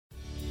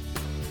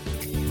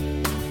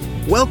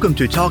Welcome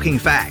to Talking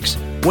Facts,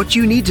 what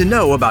you need to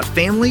know about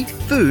family,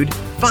 food,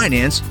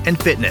 finance, and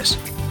fitness.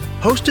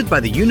 Hosted by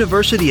the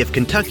University of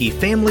Kentucky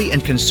Family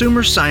and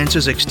Consumer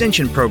Sciences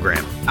Extension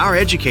Program, our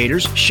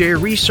educators share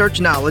research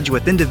knowledge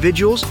with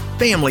individuals,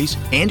 families,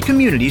 and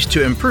communities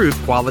to improve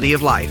quality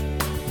of life.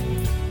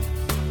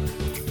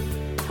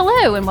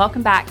 Hello, and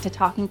welcome back to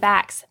Talking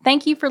Facts.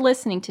 Thank you for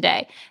listening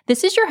today.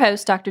 This is your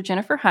host, Dr.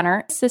 Jennifer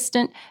Hunter,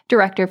 Assistant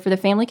Director for the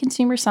Family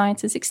Consumer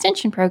Sciences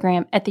Extension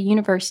Program at the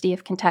University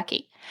of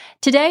Kentucky.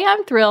 Today,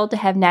 I'm thrilled to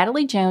have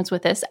Natalie Jones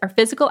with us, our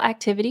Physical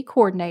Activity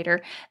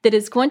Coordinator, that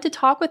is going to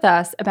talk with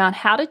us about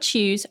how to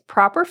choose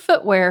proper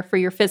footwear for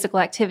your physical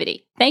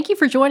activity. Thank you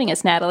for joining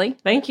us, Natalie.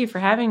 Thank you for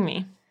having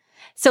me.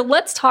 So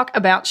let's talk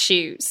about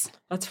shoes.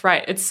 That's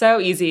right. It's so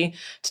easy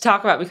to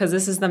talk about because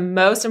this is the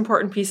most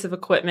important piece of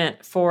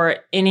equipment for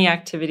any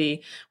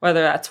activity,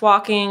 whether that's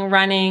walking,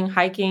 running,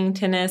 hiking,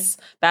 tennis,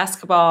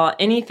 basketball,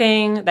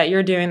 anything that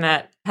you're doing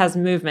that has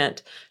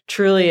movement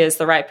truly is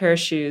the right pair of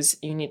shoes.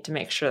 You need to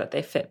make sure that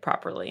they fit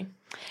properly.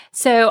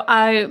 So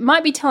I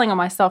might be telling on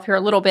myself here a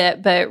little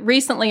bit, but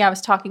recently I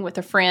was talking with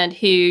a friend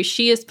who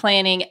she is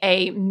planning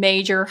a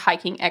major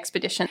hiking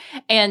expedition.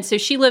 And so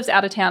she lives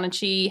out of town and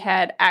she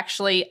had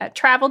actually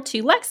traveled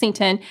to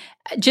Lexington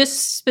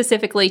just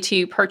specifically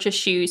to purchase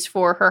shoes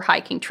for her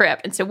hiking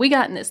trip. And so we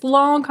got in this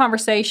long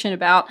conversation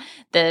about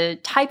the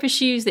type of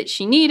shoes that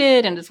she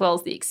needed and as well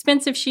as the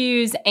expensive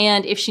shoes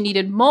and if she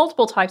needed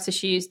multiple types of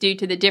shoes due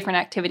to the different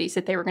activities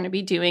that they were going to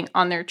be doing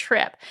on their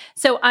trip.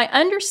 So I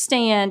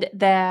understand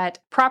that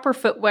proper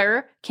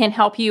footwear can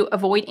help you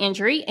avoid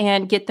injury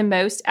and get the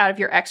most out of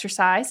your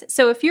exercise.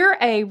 So if you're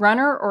a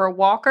runner or a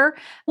walker,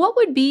 what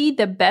would be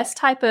the best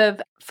type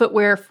of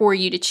footwear for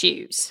you to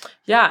choose?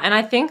 Yeah, and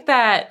I think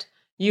that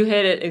you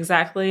hit it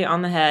exactly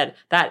on the head,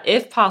 that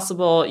if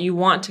possible, you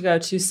want to go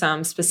to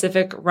some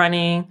specific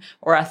running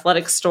or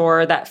athletic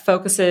store that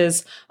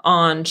focuses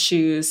on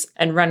shoes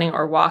and running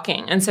or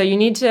walking. And so you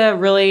need to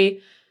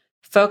really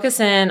focus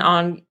in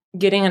on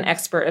getting an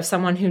expert of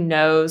someone who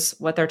knows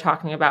what they're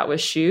talking about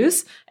with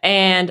shoes.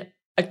 And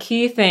a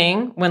key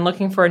thing when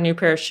looking for a new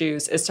pair of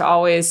shoes is to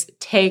always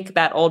take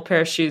that old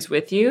pair of shoes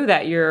with you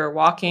that you're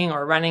walking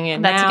or running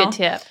in now. That's a good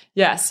tip.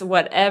 Yes,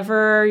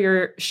 whatever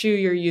your shoe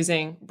you're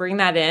using, bring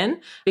that in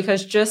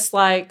because just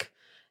like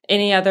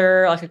any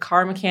other, like a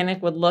car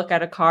mechanic would look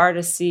at a car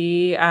to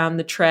see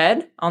the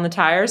tread on the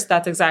tires,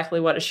 that's exactly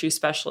what a shoe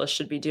specialist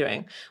should be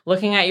doing.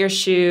 Looking at your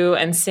shoe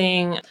and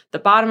seeing the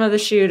bottom of the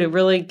shoe to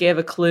really give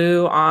a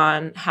clue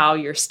on how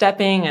you're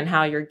stepping and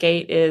how your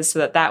gait is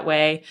so that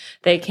way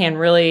they can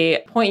really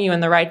point you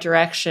in the right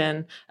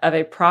direction of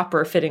a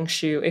proper fitting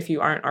shoe if you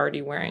aren't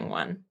already wearing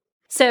one.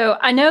 So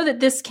I know that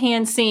this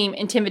can seem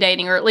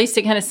intimidating, or at least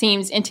it kind of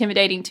seems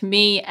intimidating to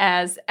me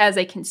as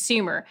a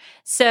consumer.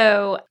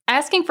 So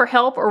asking for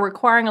help or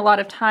requiring a lot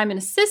of time and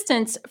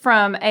assistance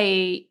from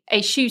a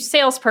shoe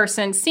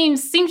salesperson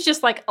seems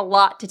just like a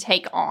lot to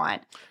take on.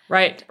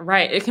 Right.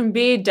 It can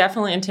be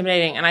definitely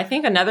intimidating. And I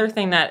think another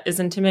thing that is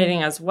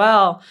intimidating as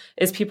well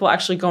is people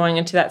actually going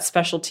into that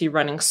specialty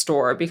running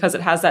store because it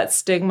has that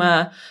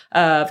stigma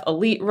of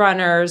elite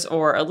runners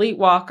or elite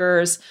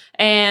walkers.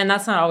 And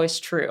that's not always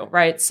true,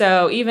 right?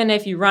 So even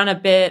if you run a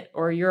bit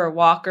or you're a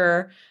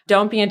walker,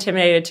 don't be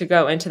intimidated to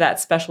go into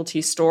that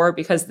specialty store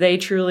because they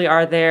truly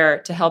are there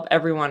to help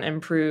everyone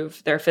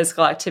improve their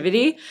physical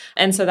activity.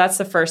 And so that's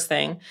the first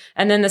thing.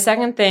 And then the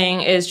second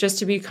thing is just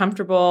to be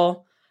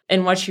comfortable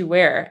in what you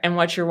wear and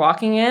what you're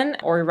walking in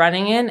or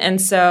running in.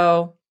 And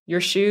so your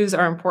shoes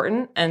are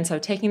important. And so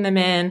taking them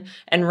in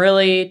and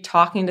really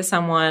talking to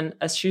someone,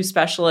 a shoe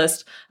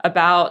specialist,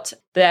 about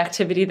the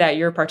activity that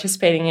you're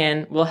participating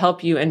in will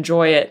help you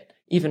enjoy it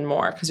even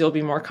more because you'll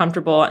be more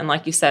comfortable. And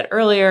like you said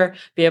earlier,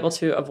 be able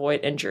to avoid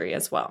injury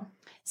as well.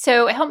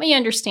 So help me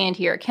understand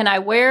here. Can I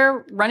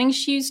wear running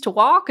shoes to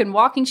walk and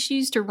walking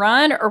shoes to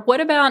run? Or what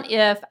about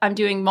if I'm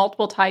doing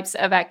multiple types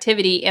of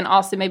activity and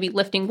also maybe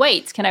lifting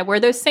weights? Can I wear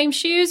those same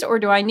shoes or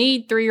do I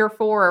need 3 or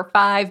 4 or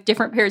 5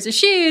 different pairs of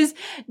shoes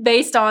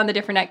based on the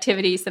different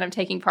activities that I'm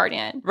taking part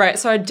in? Right.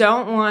 So I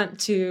don't want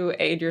to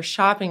aid your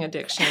shopping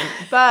addiction,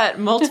 but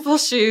multiple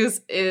shoes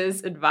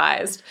is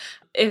advised.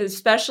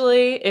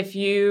 Especially if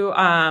you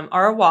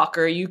are a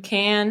walker, you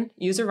can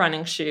use a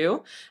running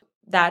shoe.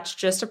 That's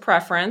just a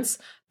preference.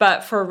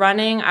 But for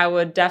running, I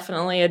would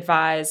definitely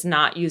advise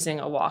not using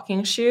a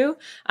walking shoe.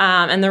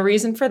 And the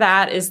reason for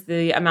that is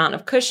the amount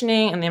of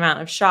cushioning and the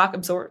amount of shock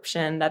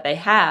absorption that they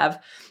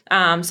have.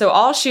 So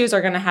all shoes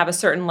are going to have a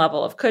certain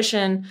level of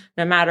cushion,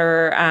 no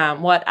matter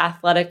what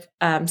athletic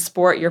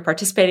sport you're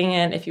participating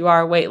in, if you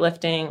are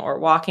weightlifting or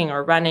walking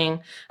or running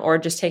or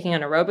just taking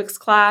an aerobics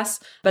class.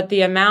 But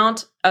the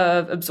amount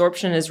of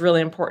absorption is really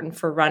important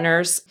for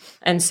runners.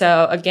 And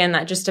so again,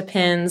 that just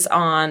depends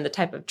on the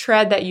type of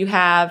tread that you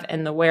have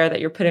and the wear that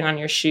you're putting on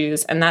your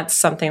shoes. And that's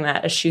something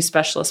that a shoe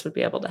specialist would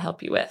be able to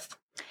help you with.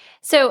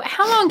 So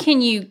how long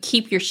can you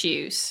keep your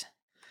shoes?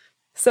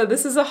 So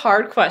this is a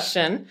hard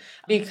question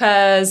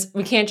because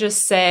we can't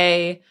just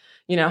say,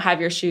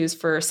 have your shoes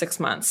for 6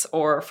 months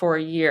or for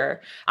a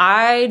year.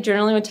 I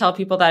generally would tell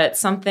people that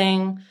it's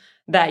something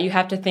that you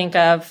have to think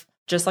of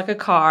just like a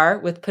car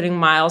with putting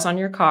miles on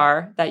your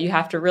car, that you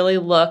have to really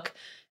look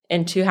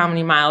into how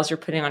many miles you're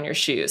putting on your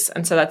shoes.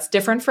 And so that's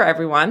different for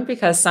everyone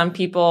because some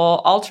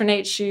people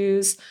alternate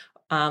shoes,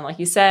 like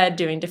you said,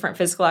 doing different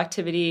physical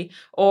activity,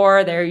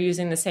 or they're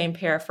using the same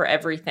pair for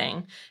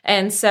everything.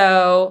 And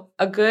so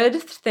a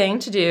good thing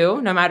to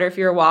do, no matter if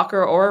you're a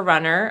walker or a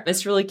runner,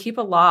 is to really keep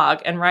a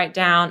log and write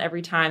down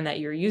every time that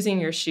you're using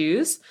your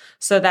shoes.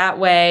 So that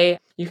way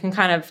you can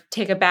kind of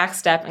take a back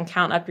step and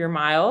count up your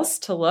miles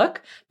to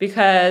look,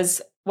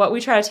 because what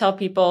we try to tell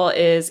people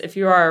is if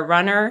you are a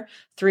runner,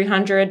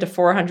 300 to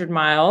 400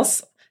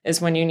 miles is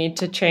when you need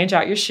to change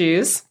out your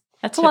shoes.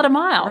 That's a lot of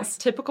miles.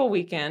 Typical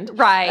weekend.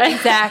 Right,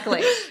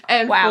 exactly.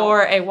 And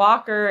for a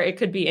walker, it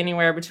could be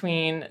anywhere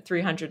between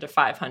 300 to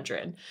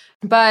 500.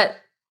 But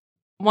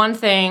one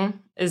thing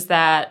is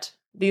that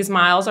these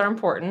miles are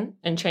important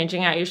in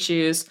changing out your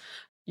shoes.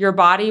 Your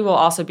body will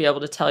also be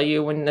able to tell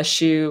you when the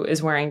shoe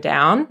is wearing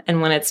down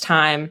and when it's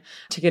time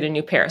to get a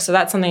new pair. So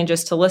that's something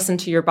just to listen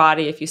to your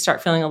body. If you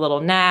start feeling a little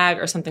nag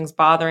or something's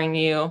bothering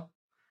you,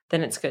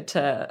 then it's good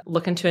to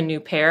look into a new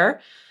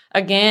pair.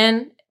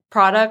 Again,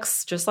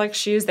 products, just like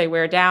shoes, they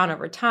wear down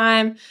over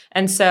time.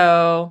 And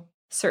so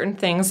certain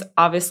things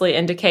obviously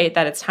indicate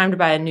that it's time to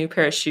buy a new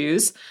pair of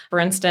shoes. For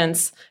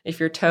instance, if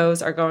your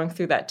toes are going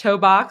through that toe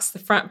box, the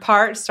front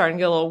part is starting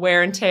to get a little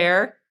wear and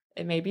tear,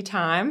 it may be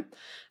time.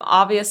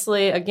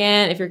 Obviously,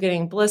 again, if you're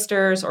getting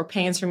blisters or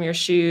pains from your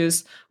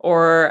shoes,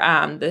 or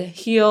the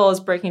heel is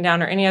breaking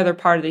down, or any other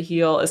part of the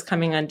heel is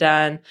coming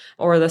undone,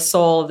 or the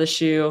sole of the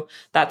shoe,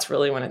 that's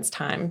really when it's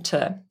time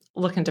to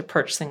look into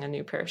purchasing a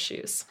new pair of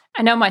shoes.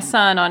 I know my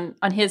son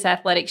on his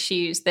athletic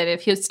shoes that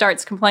if he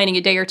starts complaining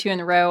a day or two in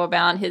a row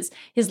about his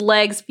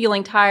legs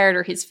feeling tired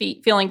or his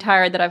feet feeling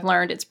tired, that I've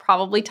learned it's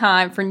probably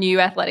time for new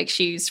athletic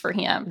shoes for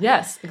him.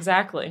 Yes,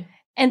 exactly.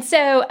 And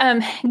so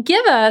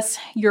give us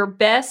your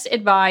best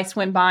advice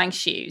when buying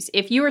shoes.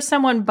 If you are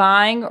someone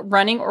buying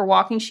running or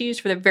walking shoes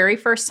for the very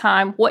first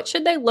time, what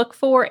should they look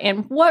for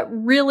and what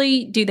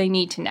really do they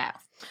need to know?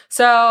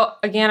 So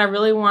again, I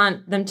really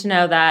want them to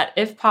know that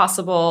if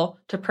possible,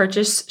 to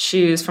purchase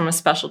shoes from a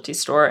specialty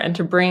store and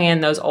to bring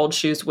in those old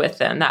shoes with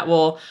them. That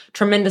will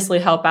tremendously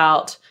help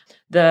out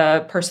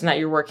the person that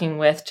you're working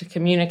with to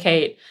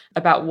communicate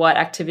about what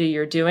activity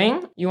you're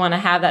doing. You want to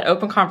have that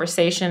open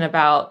conversation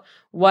about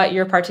what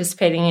you're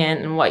participating in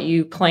and what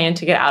you plan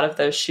to get out of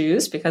those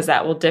shoes, because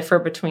that will differ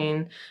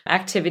between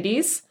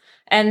activities.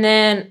 And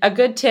then a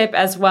good tip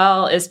as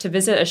well is to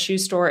visit a shoe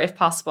store if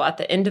possible at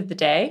the end of the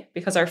day,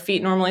 because our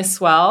feet normally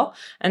swell.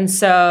 And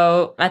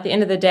so at the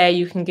end of the day,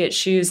 you can get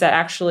shoes that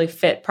actually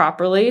fit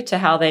properly to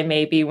how they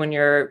may be when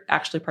you're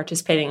actually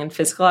participating in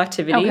physical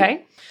activity.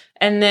 Okay.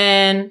 And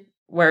then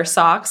wear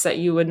socks that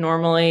you would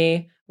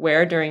normally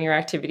wear during your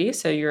activity,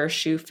 so your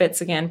shoe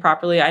fits again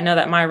properly. I know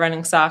that my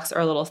running socks are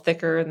a little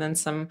thicker than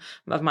some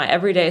of my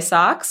everyday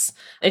socks.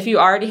 If you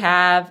already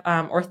have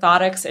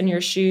orthotics in your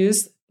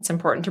shoes, it's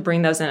important to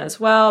bring those in as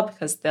well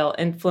because they'll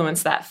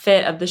influence that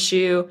fit of the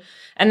shoe.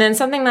 And then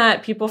something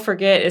that people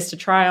forget is to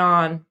try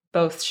on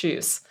both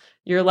shoes.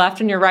 Your left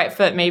and your right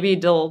foot may be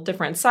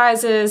different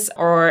sizes,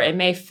 or it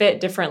may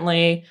fit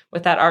differently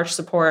with that arch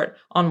support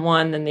on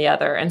one than the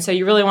other. And so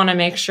you really want to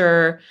make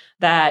sure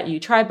that you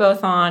try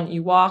both on,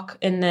 you walk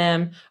in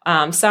them.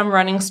 Some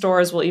running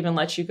stores will even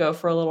let you go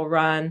for a little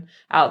run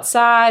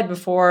outside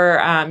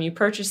before you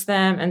purchase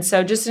them. And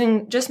so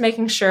just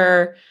making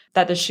sure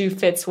that the shoe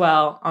fits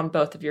well on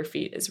both of your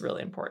feet is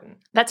really important.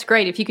 That's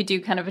great if you could do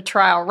kind of a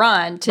trial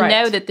run to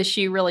know that the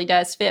shoe really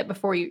does fit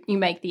before you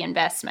make the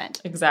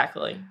investment.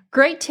 Exactly.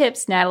 Great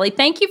tips, Natalie.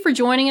 Thank you for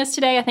joining us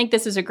today. I think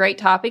this is a great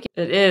topic.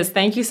 It is.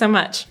 Thank you so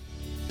much.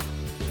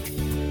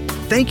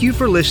 Thank you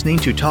for listening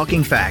to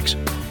Talking Facts.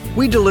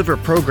 We deliver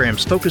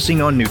programs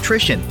focusing on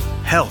nutrition,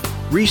 health,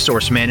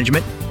 resource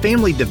management,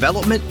 family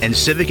development, and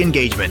civic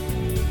engagement.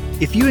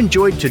 If you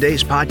enjoyed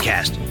today's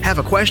podcast, have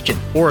a question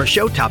or a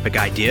show topic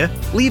idea,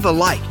 leave a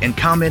like and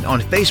comment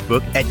on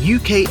Facebook at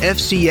UKFCSEXT.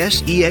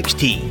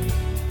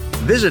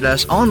 Visit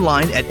us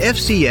online at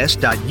fcs.uky.edu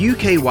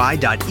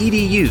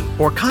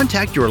or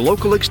contact your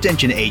local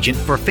extension agent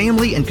for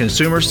family and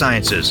consumer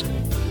sciences.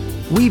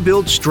 We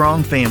build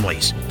strong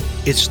families.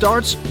 It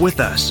starts with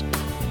us.